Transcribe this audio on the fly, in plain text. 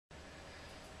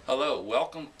Hello,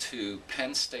 welcome to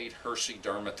Penn State Hershey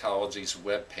Dermatology's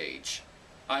webpage.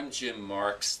 I'm Jim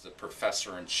Marks, the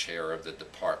professor and chair of the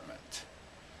department.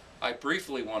 I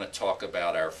briefly want to talk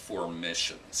about our 4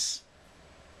 missions.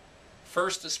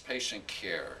 First is patient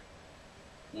care.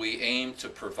 We aim to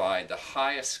provide the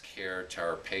highest care to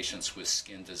our patients with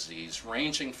skin disease,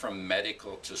 ranging from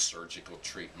medical to surgical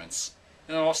treatments,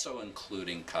 and also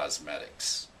including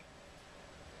cosmetics.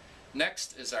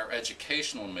 Next is our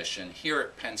educational mission here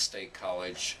at Penn State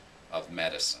College of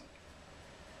Medicine.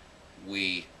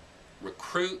 We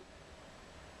recruit,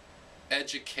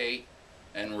 educate,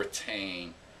 and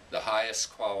retain the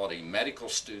highest quality medical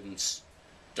students,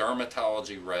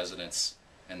 dermatology residents,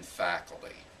 and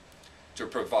faculty to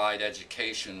provide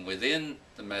education within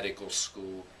the medical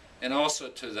school and also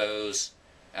to those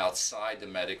outside the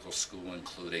medical school,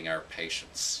 including our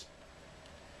patients.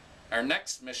 Our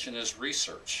next mission is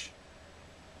research.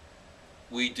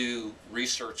 We do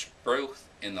research both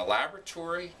in the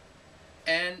laboratory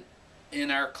and in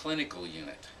our clinical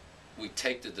unit. We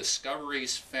take the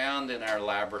discoveries found in our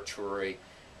laboratory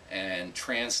and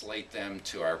translate them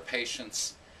to our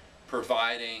patients,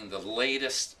 providing the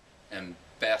latest and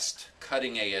best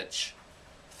cutting-edge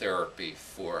therapy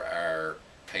for our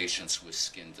patients with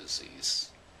skin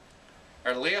disease.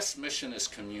 Our last mission is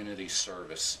community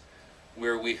service,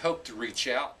 where we hope to reach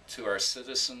out to our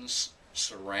citizens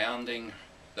surrounding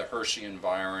the Hershey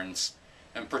environs,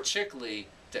 and particularly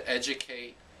to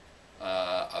educate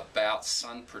about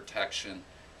sun protection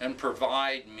and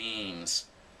provide means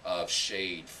of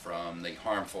shade from the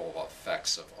harmful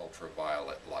effects of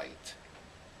ultraviolet light.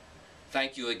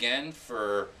 Thank you again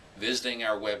for visiting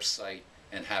our website,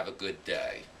 and have a good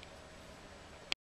day.